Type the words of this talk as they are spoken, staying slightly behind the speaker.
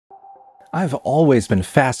I've always been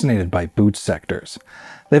fascinated by boot sectors.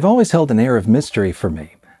 They've always held an air of mystery for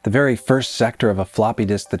me. The very first sector of a floppy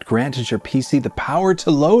disk that granted your PC the power to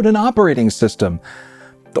load an operating system,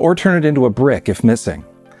 or turn it into a brick if missing.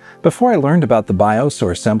 Before I learned about the BIOS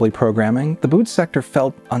or assembly programming, the boot sector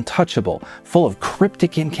felt untouchable, full of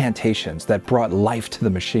cryptic incantations that brought life to the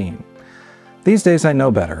machine. These days I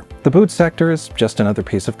know better. The boot sector is just another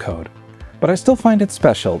piece of code. But I still find it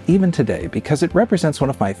special, even today, because it represents one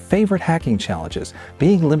of my favorite hacking challenges,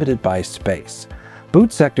 being limited by space.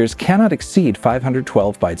 Boot sectors cannot exceed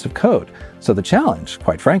 512 bytes of code, so the challenge,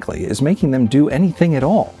 quite frankly, is making them do anything at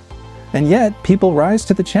all. And yet, people rise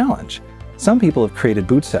to the challenge. Some people have created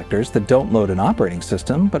boot sectors that don't load an operating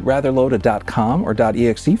system, but rather load a .com or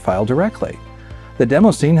 .exe file directly. The demo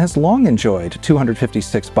scene has long enjoyed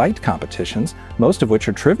 256-byte competitions, most of which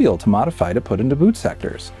are trivial to modify to put into boot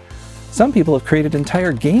sectors. Some people have created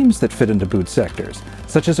entire games that fit into boot sectors,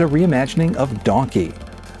 such as a reimagining of Donkey.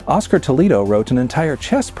 Oscar Toledo wrote an entire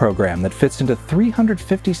chess program that fits into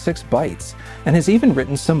 356 bytes, and has even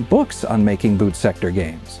written some books on making boot sector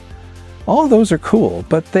games. All of those are cool,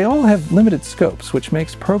 but they all have limited scopes, which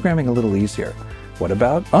makes programming a little easier. What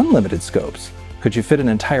about unlimited scopes? Could you fit an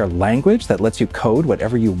entire language that lets you code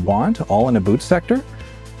whatever you want, all in a boot sector?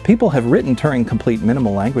 People have written Turing-complete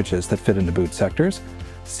minimal languages that fit into boot sectors.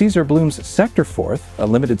 Caesar Bloom's sectorforth, a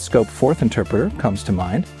limited scope forth interpreter, comes to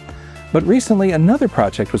mind. But recently another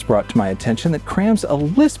project was brought to my attention that crams a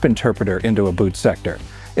Lisp interpreter into a boot sector.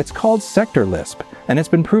 It's called sectorLISP, and it's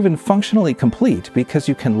been proven functionally complete because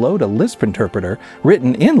you can load a Lisp interpreter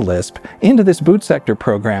written in Lisp into this boot sector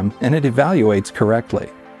program and it evaluates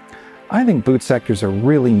correctly. I think boot sectors are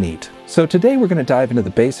really neat, so today we're going to dive into the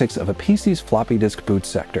basics of a PC's floppy disk boot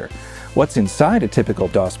sector, what's inside a typical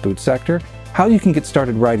DOS boot sector, how you can get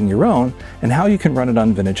started writing your own, and how you can run it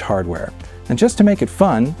on vintage hardware. And just to make it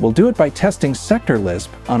fun, we'll do it by testing sectorLISP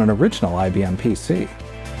on an original IBM PC.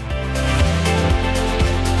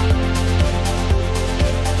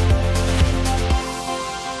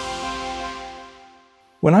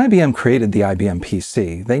 When IBM created the IBM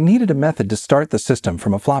PC, they needed a method to start the system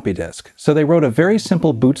from a floppy disk, so they wrote a very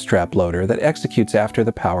simple bootstrap loader that executes after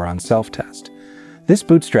the power on self-test. This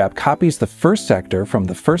bootstrap copies the first sector from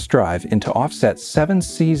the first drive into offset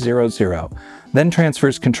 7C00, then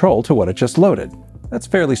transfers control to what it just loaded. That's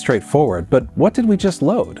fairly straightforward, but what did we just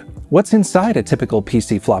load? What's inside a typical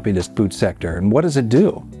PC floppy disk boot sector, and what does it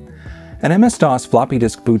do? An MS-DOS floppy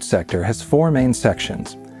disk boot sector has four main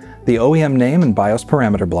sections: the OEM name and BIOS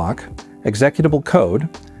parameter block, executable code,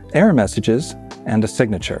 error messages, and a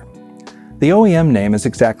signature. The OEM name is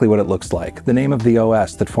exactly what it looks like, the name of the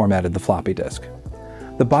OS that formatted the floppy disk.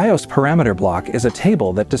 The BIOS parameter block is a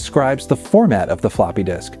table that describes the format of the floppy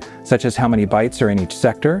disk, such as how many bytes are in each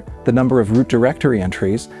sector, the number of root directory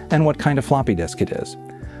entries, and what kind of floppy disk it is.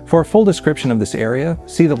 For a full description of this area,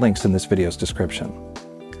 see the links in this video's description.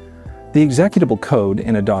 The executable code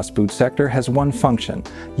in a DOS boot sector has one function: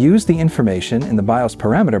 use the information in the BIOS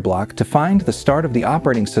parameter block to find the start of the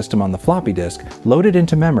operating system on the floppy disk, load it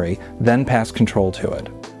into memory, then pass control to it.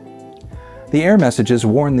 The error messages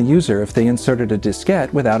warn the user if they inserted a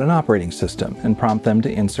diskette without an operating system and prompt them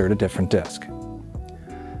to insert a different disk.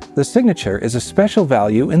 The signature is a special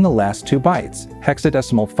value in the last 2 bytes,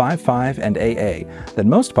 hexadecimal 55 and AA, that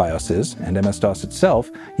most BIOSes, and MS-DOS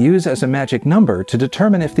itself, use as a magic number to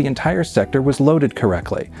determine if the entire sector was loaded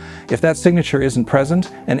correctly. If that signature isn't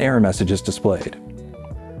present, an error message is displayed.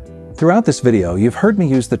 Throughout this video, you've heard me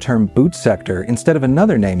use the term boot sector instead of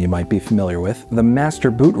another name you might be familiar with, the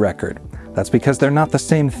master boot record. That's because they're not the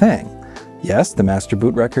same thing. Yes, the master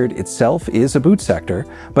boot record itself is a boot sector,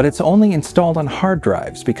 but it's only installed on hard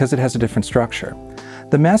drives because it has a different structure.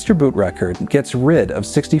 The master boot record gets rid of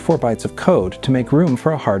 64 bytes of code to make room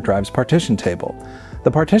for a hard drive's partition table.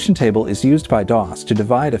 The partition table is used by DOS to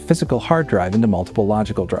divide a physical hard drive into multiple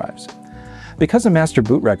logical drives. Because a master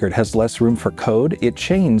boot record has less room for code, it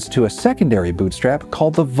chains to a secondary bootstrap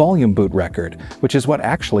called the volume boot record, which is what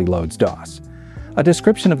actually loads DOS. A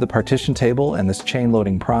description of the partition table and this chain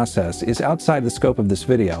loading process is outside the scope of this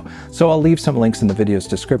video, so I'll leave some links in the video's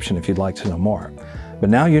description if you'd like to know more. But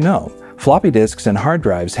now you know, floppy disks and hard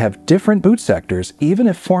drives have different boot sectors even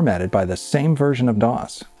if formatted by the same version of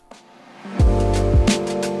DOS.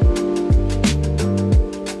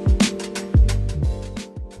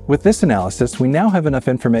 With this analysis, we now have enough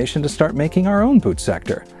information to start making our own boot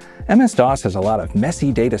sector. MS-DOS has a lot of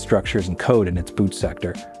messy data structures and code in its boot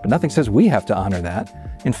sector, but nothing says we have to honor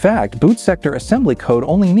that. In fact, boot sector assembly code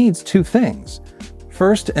only needs 2 things.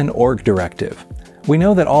 First, an org directive. We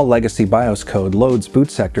know that all legacy BIOS code loads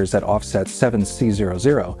boot sectors at offset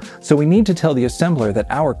 7C00, so we need to tell the assembler that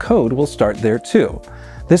our code will start there too.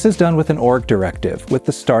 This is done with an org directive with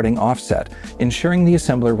the starting offset, ensuring the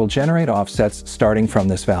assembler will generate offsets starting from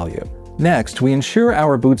this value. Next, we ensure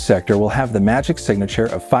our boot sector will have the magic signature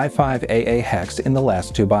of 55AA hex in the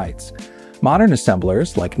last 2 bytes. Modern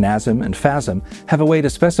assemblers, like NASM and FASM, have a way to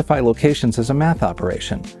specify locations as a math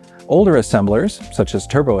operation. Older assemblers, such as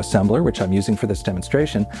Turbo Assembler, which I'm using for this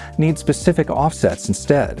demonstration, need specific offsets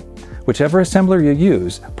instead. Whichever assembler you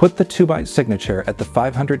use, put the 2-byte signature at the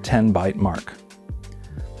 510-byte mark.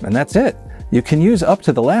 And that's it! You can use up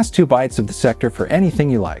to the last 2 bytes of the sector for anything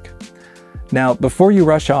you like. Now, before you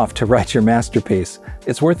rush off to write your masterpiece,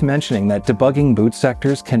 it's worth mentioning that debugging boot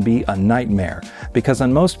sectors can be a nightmare, because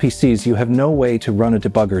on most PCs you have no way to run a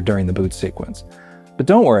debugger during the boot sequence. But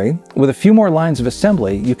don't worry, with a few more lines of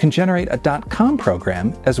assembly, you can generate a .com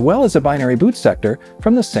program as well as a binary boot sector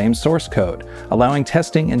from the same source code, allowing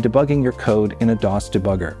testing and debugging your code in a DOS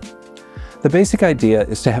debugger. The basic idea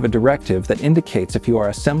is to have a directive that indicates if you are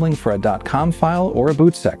assembling for a .com file or a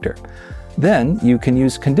boot sector. Then you can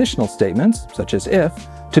use conditional statements, such as if,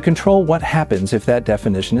 to control what happens if that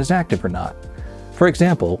definition is active or not. For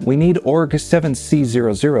example, we need org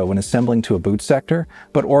 7C00 when assembling to a boot sector,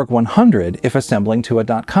 but org 100 if assembling to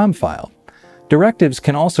a .com file. Directives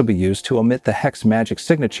can also be used to omit the hex magic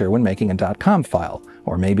signature when making a .com file,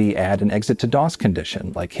 or maybe add an exit to DOS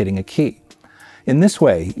condition, like hitting a key. In this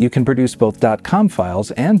way, you can produce both .com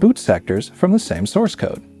files and boot sectors from the same source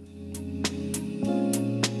code.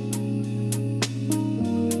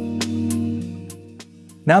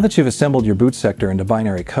 Now that you've assembled your boot sector into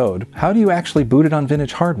binary code, how do you actually boot it on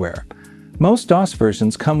vintage hardware? Most DOS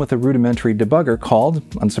versions come with a rudimentary debugger called,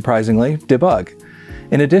 unsurprisingly, debug.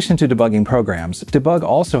 In addition to debugging programs, debug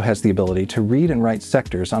also has the ability to read and write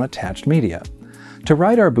sectors on attached media. To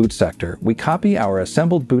write our boot sector, we copy our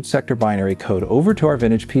assembled boot sector binary code over to our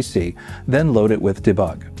vintage PC, then load it with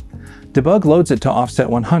debug. Debug loads it to offset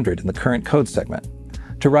 100 in the current code segment.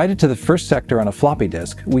 To write it to the first sector on a floppy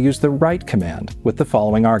disk, we use the write command with the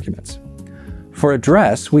following arguments. For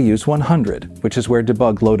address, we use 100, which is where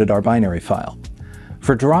debug loaded our binary file.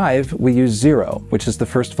 For drive, we use 0, which is the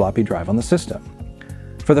first floppy drive on the system.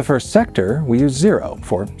 For the first sector, we use 0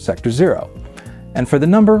 for sector 0. And for the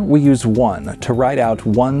number, we use 1 to write out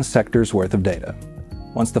 1 sector's worth of data.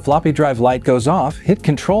 Once the floppy drive light goes off, hit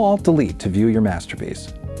Ctrl-Alt-Delete to view your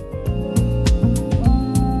masterpiece.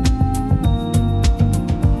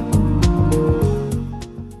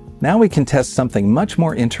 Now we can test something much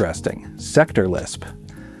more interesting, sectorLISP.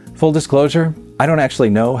 Full disclosure, I don't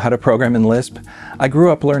actually know how to program in Lisp. I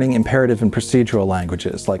grew up learning imperative and procedural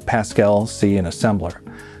languages like Pascal, C, and assembler.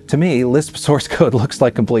 To me, Lisp source code looks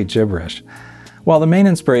like complete gibberish. While the main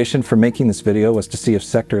inspiration for making this video was to see if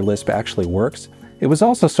sectorLISP actually works, it was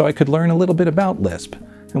also so I could learn a little bit about Lisp.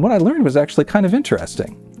 And what I learned was actually kind of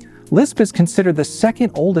interesting. Lisp is considered the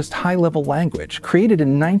second oldest high-level language, created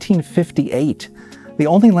in 1958. The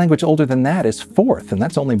only language older than that is Forth, and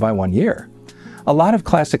that's only by 1 year. A lot of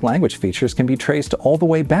classic language features can be traced all the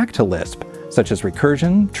way back to Lisp, such as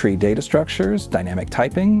recursion, tree data structures, dynamic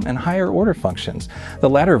typing, and higher order functions, the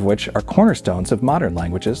latter of which are cornerstones of modern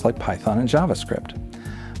languages like Python and JavaScript.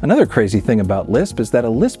 Another crazy thing about Lisp is that a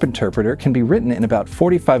Lisp interpreter can be written in about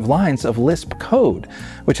 45 lines of Lisp code,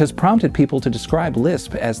 which has prompted people to describe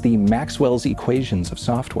Lisp as the Maxwell's equations of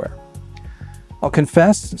software. I'll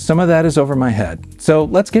confess, some of that is over my head, so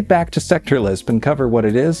let's get back to sectorLISP and cover what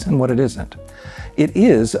it is and what it isn't. It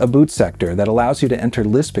is a boot sector that allows you to enter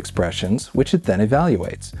Lisp expressions, which it then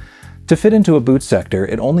evaluates. To fit into a boot sector,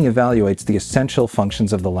 it only evaluates the essential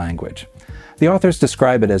functions of the language. The authors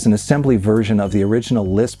describe it as an assembly version of the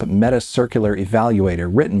original Lisp meta-circular evaluator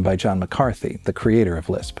written by John McCarthy, the creator of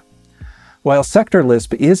Lisp. While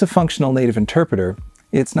sectorLISP is a functional native interpreter,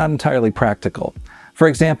 it's not entirely practical. For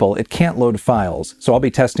example, it can't load files, so I'll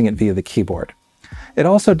be testing it via the keyboard. It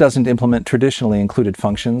also doesn't implement traditionally included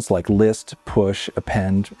functions like list, push,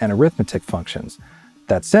 append, and arithmetic functions.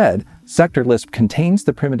 That said, sectorLISP contains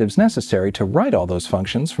the primitives necessary to write all those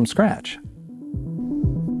functions from scratch.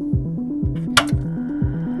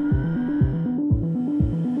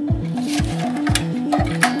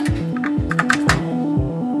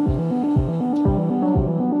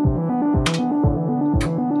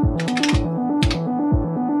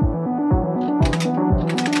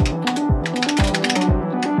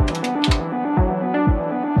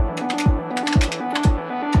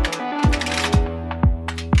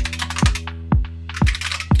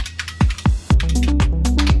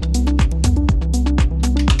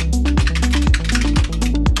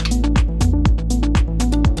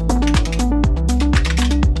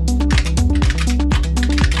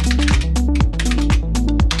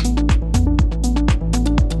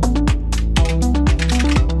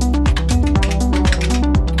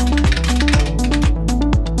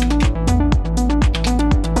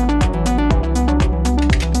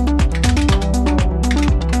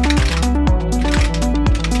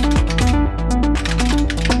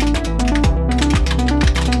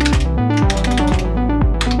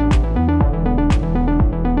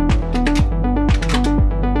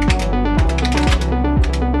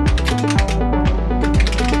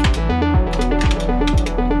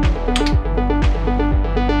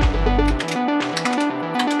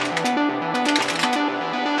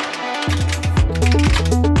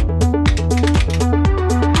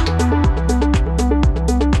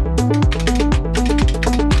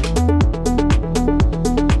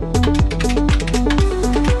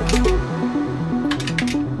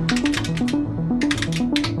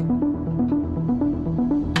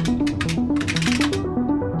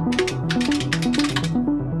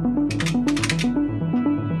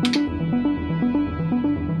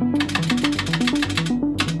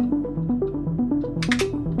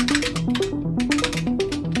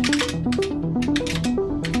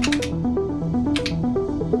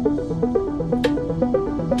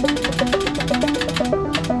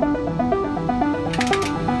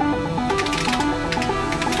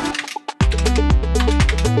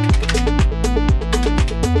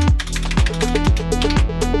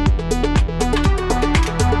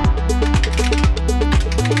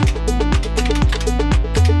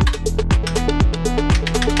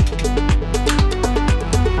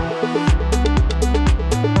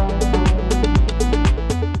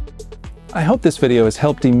 hope this video has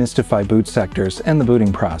helped demystify boot sectors and the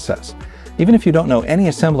booting process. Even if you don't know any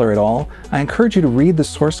assembler at all, I encourage you to read the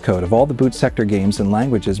source code of all the boot sector games and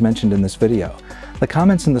languages mentioned in this video. The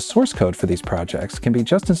comments in the source code for these projects can be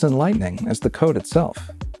just as enlightening as the code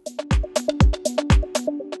itself.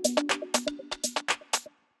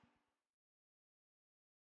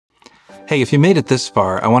 Hey, if you made it this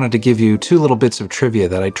far, I wanted to give you two little bits of trivia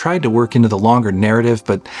that I tried to work into the longer narrative,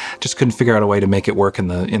 but just couldn't figure out a way to make it work in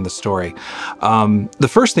the story. The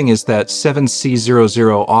first thing is that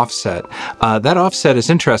 7C00 offset. That offset is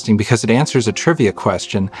interesting because it answers a trivia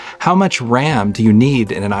question. How much RAM do you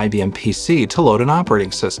need in an IBM PC to load an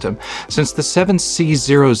operating system? Since the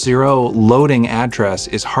 7C00 loading address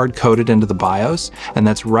is hard-coded into the BIOS, and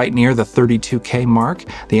that's right near the 32K mark,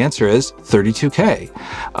 the answer is 32K.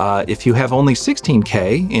 If you have only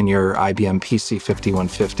 16K in your IBM PC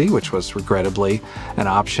 5150, which was regrettably an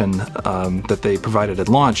option that they provided at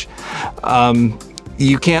launch,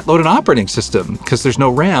 you can't load an operating system because there's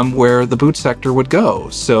no RAM where the boot sector would go.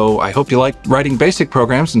 So I hope you like writing basic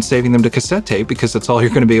programs and saving them to cassette tape, because that's all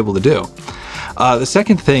you're going to be able to do. The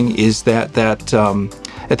second thing is that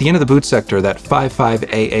at the end of the boot sector, that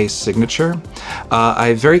 55AA signature,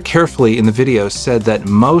 I very carefully in the video said that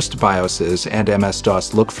most BIOSes and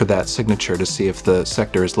MS-DOS look for that signature to see if the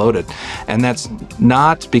sector is loaded. And that's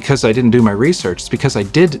not because I didn't do my research, it's because I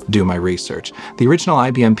did do my research. The original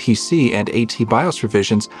IBM PC and AT BIOS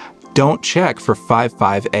revisions don't check for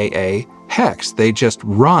 55AA hex. They just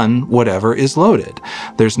run whatever is loaded.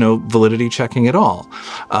 There's no validity checking at all.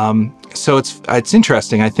 So it's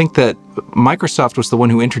interesting. I think that Microsoft was the one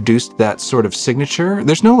who introduced that sort of signature.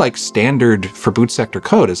 There's no like standard for boot sector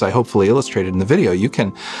code, as I hopefully illustrated in the video. You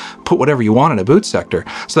can put whatever you want in a boot sector.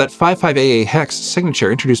 So that 55AA hex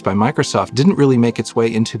signature introduced by Microsoft didn't really make its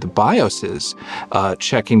way into the BIOSes,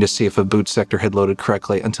 checking to see if a boot sector had loaded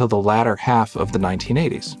correctly until the latter half of the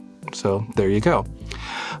 1980s. So there you go.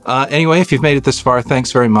 Anyway, if you've made it this far,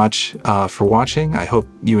 thanks very much for watching. I hope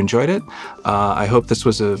you enjoyed it. I hope this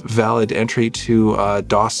was a valid entry to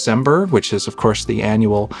DOScember, which is, of course, the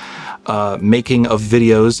annual making of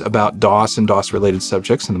videos about DOS and DOS-related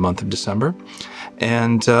subjects in the month of December.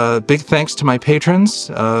 And big thanks to my patrons,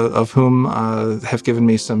 of whom have given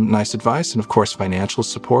me some nice advice and, of course, financial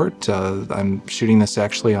support. I'm shooting this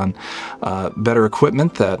actually on better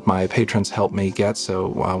equipment that my patrons helped me get. So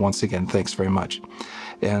once again, thanks very much.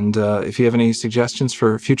 And if you have any suggestions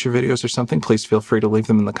for future videos or something, please feel free to leave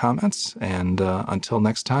them in the comments. And until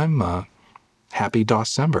next time, happy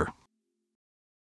DOScember.